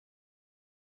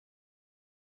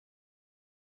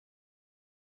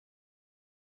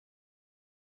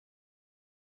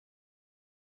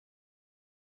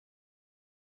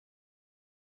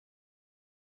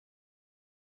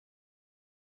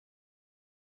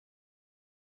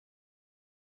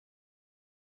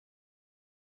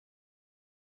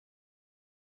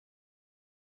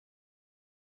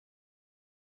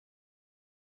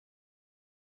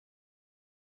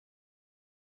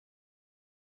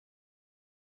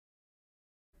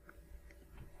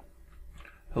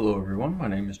Hello everyone, my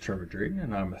name is Trevor P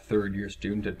and I'm a third year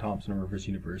student at Thompson Rivers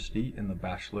University in the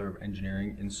Bachelor of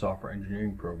Engineering in Software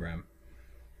Engineering program.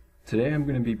 Today I'm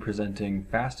going to be presenting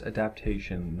Fast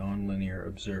Adaptation Nonlinear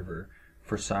Observer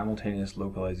for Simultaneous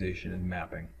Localization and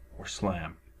Mapping, or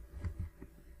SLAM.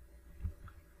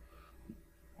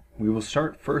 We will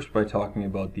start first by talking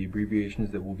about the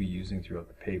abbreviations that we'll be using throughout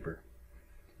the paper.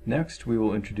 Next, we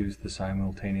will introduce the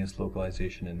simultaneous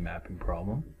localization and mapping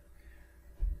problem.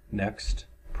 Next,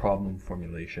 problem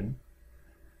formulation,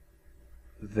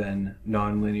 then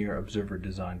nonlinear observer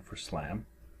design for SLAM,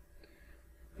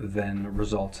 then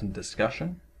results and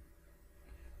discussion,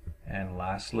 and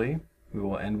lastly, we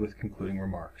will end with concluding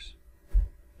remarks.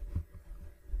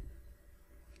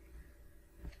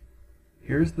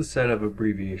 Here's the set of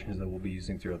abbreviations that we'll be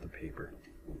using throughout the paper.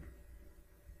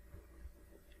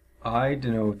 I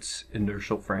denotes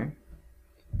inertial frame,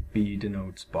 B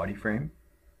denotes body frame,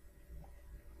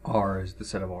 R is the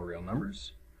set of all real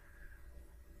numbers.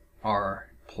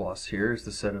 R plus here is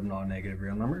the set of non-negative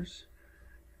real numbers.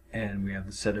 And we have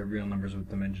the set of real numbers with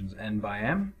dimensions n by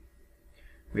m.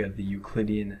 We have the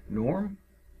Euclidean norm.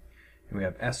 And we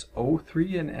have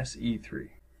SO3 and SE3.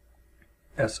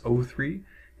 SO3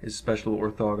 is special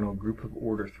orthogonal group of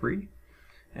order 3.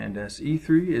 And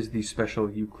SE3 is the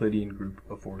special Euclidean group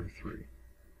of order 3.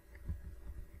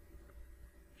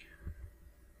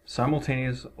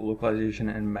 Simultaneous localization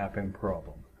and mapping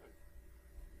problem.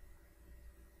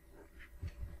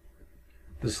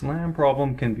 The SLAM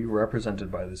problem can be represented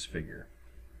by this figure.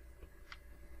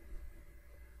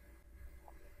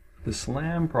 The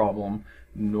SLAM problem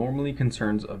normally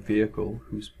concerns a vehicle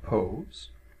whose pose,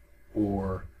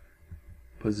 or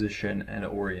position and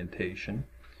orientation,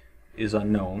 is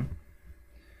unknown,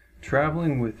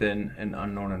 traveling within an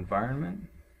unknown environment,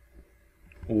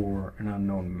 or an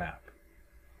unknown map.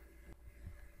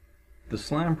 The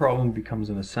SLAM problem becomes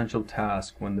an essential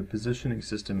task when the positioning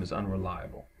system is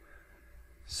unreliable,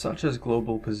 such as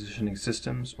global positioning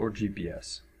systems or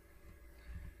GPS.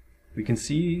 We can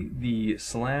see the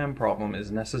SLAM problem is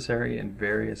necessary in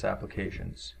various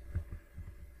applications.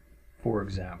 For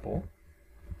example,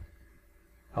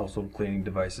 household cleaning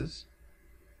devices,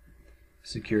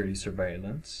 security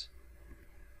surveillance,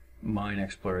 mine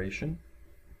exploration,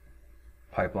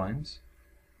 pipelines,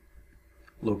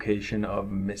 location of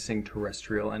missing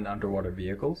terrestrial and underwater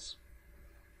vehicles,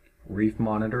 reef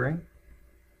monitoring,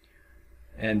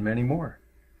 and many more.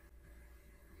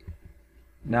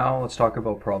 Now let's talk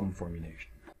about problem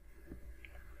formulation.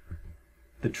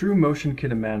 The true motion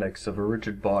kinematics of a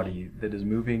rigid body that is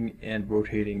moving and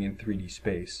rotating in 3D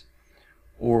space,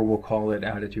 or we'll call it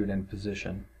attitude and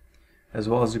position, as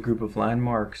well as a group of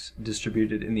landmarks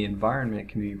distributed in the environment,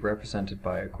 can be represented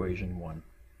by equation 1.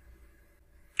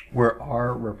 Where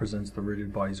R represents the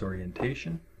rigid body's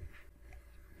orientation,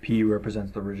 P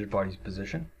represents the rigid body's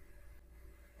position,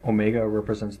 omega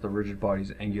represents the rigid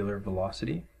body's angular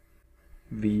velocity,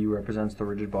 V represents the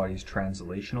rigid body's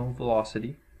translational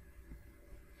velocity,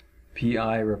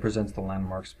 PI represents the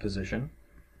landmark's position,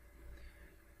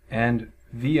 and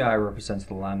VI represents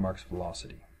the landmark's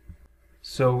velocity.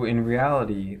 So in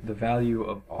reality, the value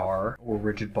of R, or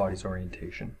rigid body's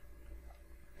orientation,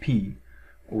 P,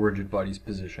 or rigid body's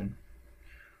position,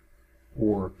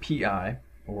 or PI,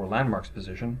 or landmark's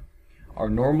position, are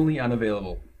normally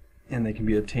unavailable, and they can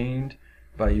be obtained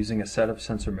by using a set of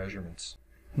sensor measurements.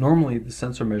 Normally, the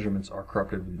sensor measurements are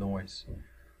corrupted with noise,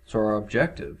 so our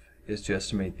objective is to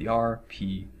estimate the R,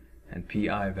 P, and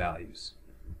PI values.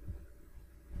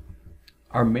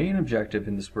 Our main objective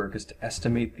in this work is to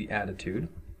estimate the attitude,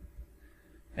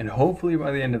 and hopefully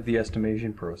by the end of the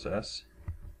estimation process,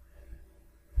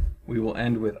 we will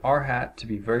end with R hat to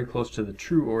be very close to the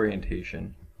true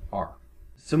orientation, R.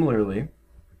 Similarly,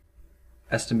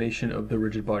 estimation of the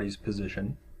rigid body's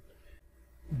position,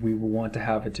 we will want to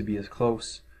have it to be as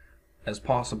close as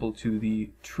possible to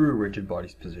the true rigid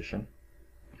body's position.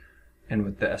 And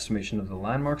with the estimation of the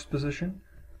landmark's position,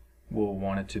 we'll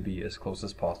want it to be as close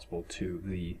as possible to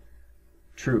the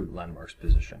true landmark's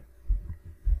position.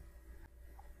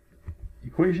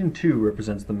 Equation 2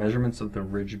 represents the measurements of the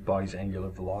rigid body's angular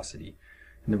velocity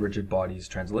and the rigid body's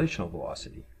translational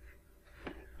velocity.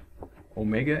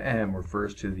 Omega m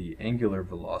refers to the angular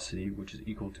velocity, which is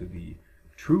equal to the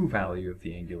true value of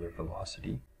the angular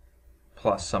velocity,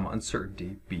 plus some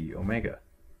uncertainty b omega,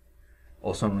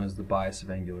 also known as the bias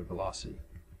of angular velocity.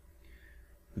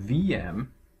 Vm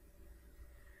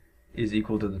is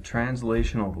equal to the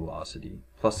translational velocity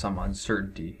plus some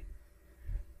uncertainty,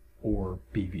 or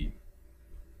bv.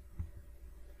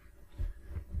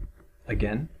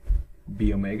 Again,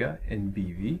 b omega and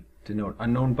bv denote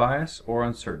unknown bias or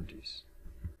uncertainties.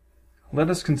 Let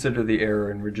us consider the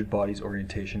error in rigid bodies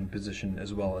orientation and position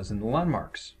as well as in the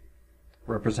landmarks,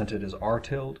 represented as R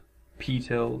tilde, P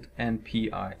tilde, and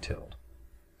PI tilde,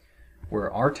 where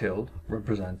R tilde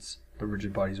represents the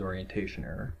rigid body's orientation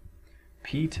error,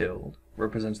 P tilde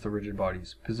represents the rigid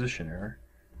body's position error,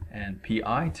 and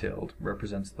PI tilde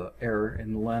represents the error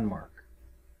in the landmark.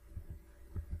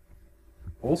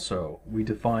 Also, we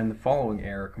define the following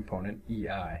error component,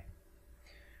 EI,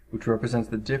 which represents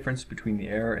the difference between the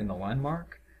error in the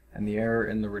landmark and the error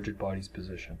in the rigid body's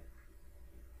position.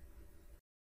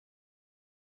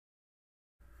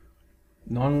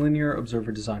 Nonlinear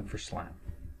observer design for SLAM.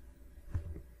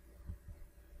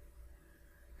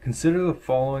 Consider the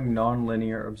following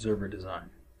nonlinear observer design.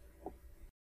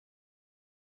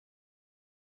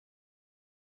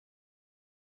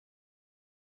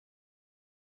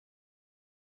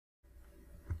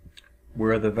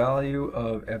 Where the value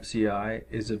of FCI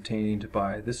is obtained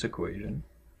by this equation,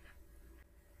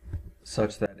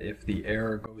 such that if the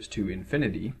error goes to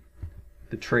infinity,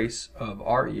 the trace of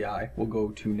REI will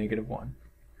go to -1,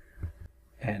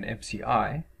 and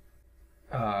FCI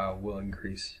will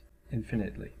increase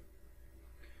infinitely.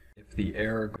 If the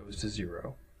error goes to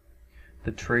 0,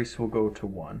 the trace will go to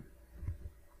 1,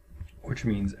 which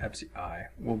means FCI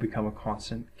will become a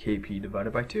constant Kp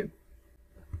divided by 2.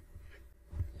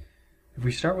 If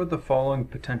we start with the following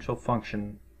potential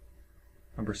function,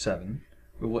 number 7,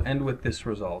 we will end with this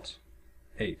result,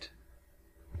 8,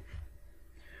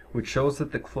 which shows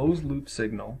that the closed loop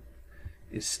signal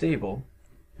is stable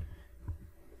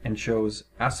and shows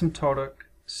asymptotic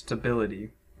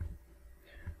stability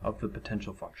of the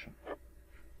potential function.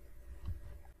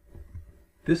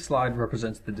 This slide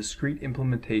represents the discrete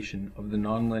implementation of the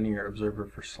nonlinear observer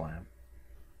for SLAM.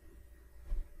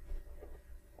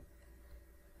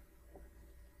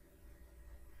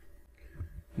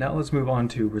 Now let's move on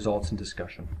to results and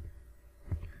discussion.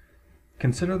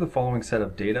 Consider the following set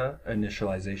of data,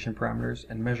 initialization parameters,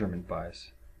 and measurement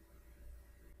bias.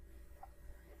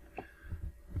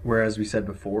 Whereas we said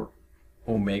before,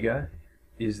 omega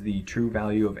is the true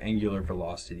value of angular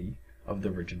velocity of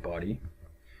the rigid body,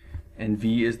 and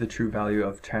v is the true value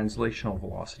of translational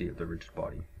velocity of the rigid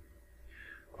body.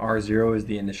 R0 is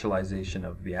the initialization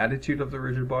of the attitude of the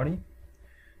rigid body,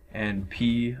 and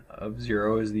P of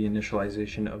 0 is the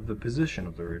initialization of the position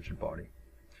of the rigid body.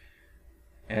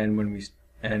 And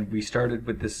we started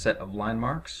with this set of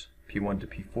landmarks, P1 to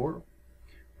P4,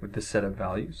 with this set of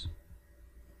values.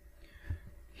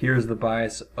 Here's the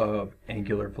bias of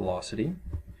angular velocity,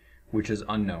 which is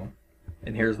unknown,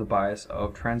 and here's the bias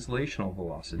of translational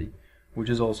velocity, which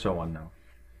is also unknown.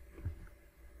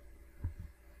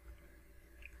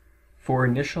 For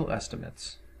initial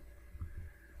estimates,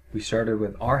 we started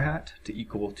with R hat to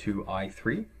equal to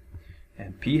I3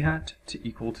 and P hat to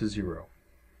equal to 0.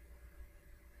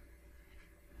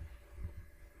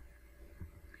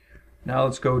 Now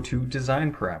let's go to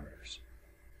design parameters.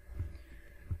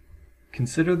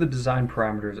 Consider the design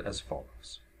parameters as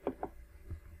follows.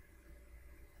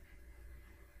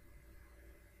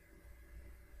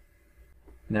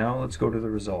 Now let's go to the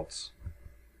results.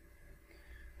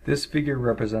 This figure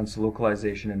represents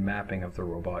localization and mapping of the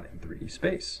robot in 3D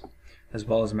space, as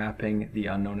well as mapping the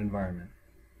unknown environment.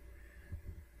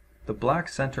 The black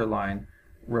center line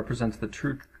represents the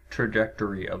true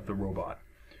trajectory of the robot,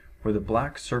 where the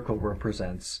black circle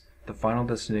represents the final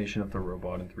destination of the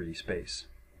robot in 3D space.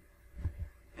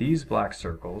 These black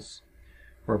circles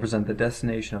represent the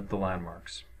destination of the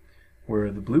landmarks,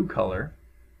 where the blue color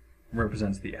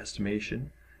represents the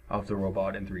estimation of the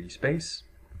robot in 3D space,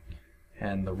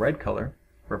 and the red color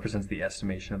represents the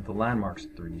estimation of the landmarks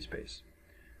in 3D space.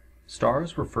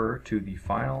 Stars refer to the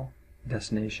final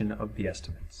destination of the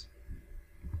estimates.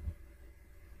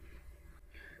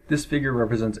 This figure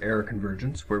represents error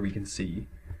convergence, where we can see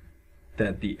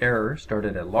that the error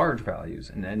started at large values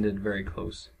and ended very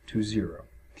close to 0,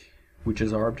 which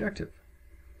is our objective.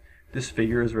 This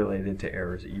figure is related to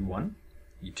errors E1,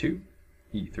 E2,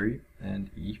 E3, and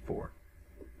E4.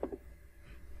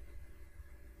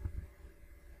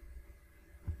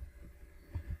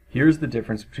 Here's the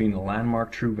difference between the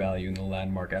landmark true value and the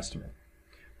landmark estimate.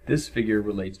 This figure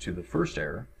relates to the first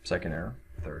error, second error,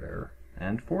 third error,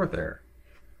 and fourth error.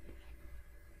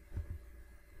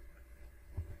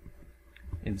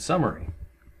 In summary,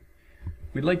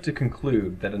 we'd like to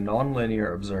conclude that a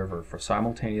nonlinear observer for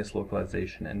simultaneous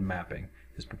localization and mapping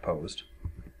is proposed.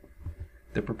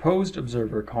 The proposed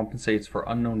observer compensates for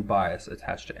unknown bias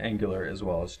attached to angular as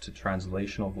well as to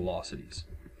translational velocities.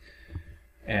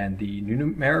 And the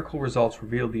numerical results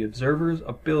reveal the observer's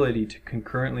ability to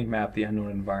concurrently map the unknown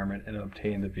environment and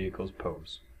obtain the vehicle's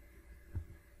pose.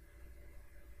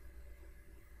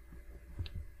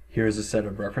 Here is a set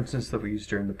of references that we used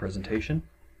during the presentation.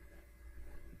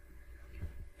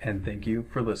 And thank you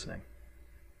for listening.